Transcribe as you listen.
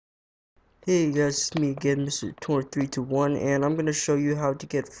Hey guys, it's me again, Mr. Tor321, and I'm gonna show you how to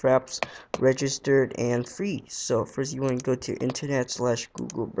get Fraps registered and free. So first you want to go to your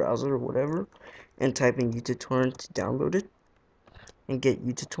internet/Google browser or whatever, and type in uTorrent to download it, and get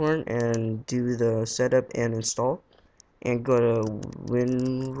uTorrent and do the setup and install, and go to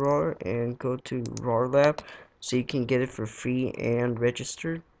WinRAR and go to RAR Lab, so you can get it for free and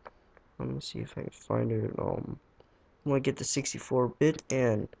registered. Let me see if I can find it. I'm gonna get the 64-bit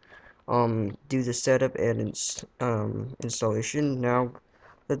and do the setup and installation. Now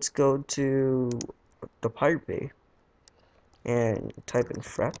let's go to the Pirate Bay and type in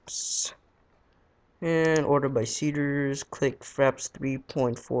Fraps and order by Cedars. Click Fraps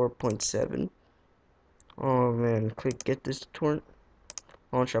 3.4.7 and click get this torrent.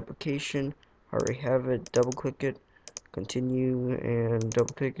 Launch application. I already have it. Double click it, continue, and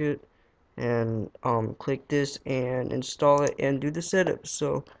double click it, and click this and install it and do the setup.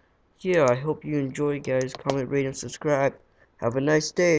 So yeah, I hope you enjoy, guys. Comment, rate, and subscribe. Have a nice day.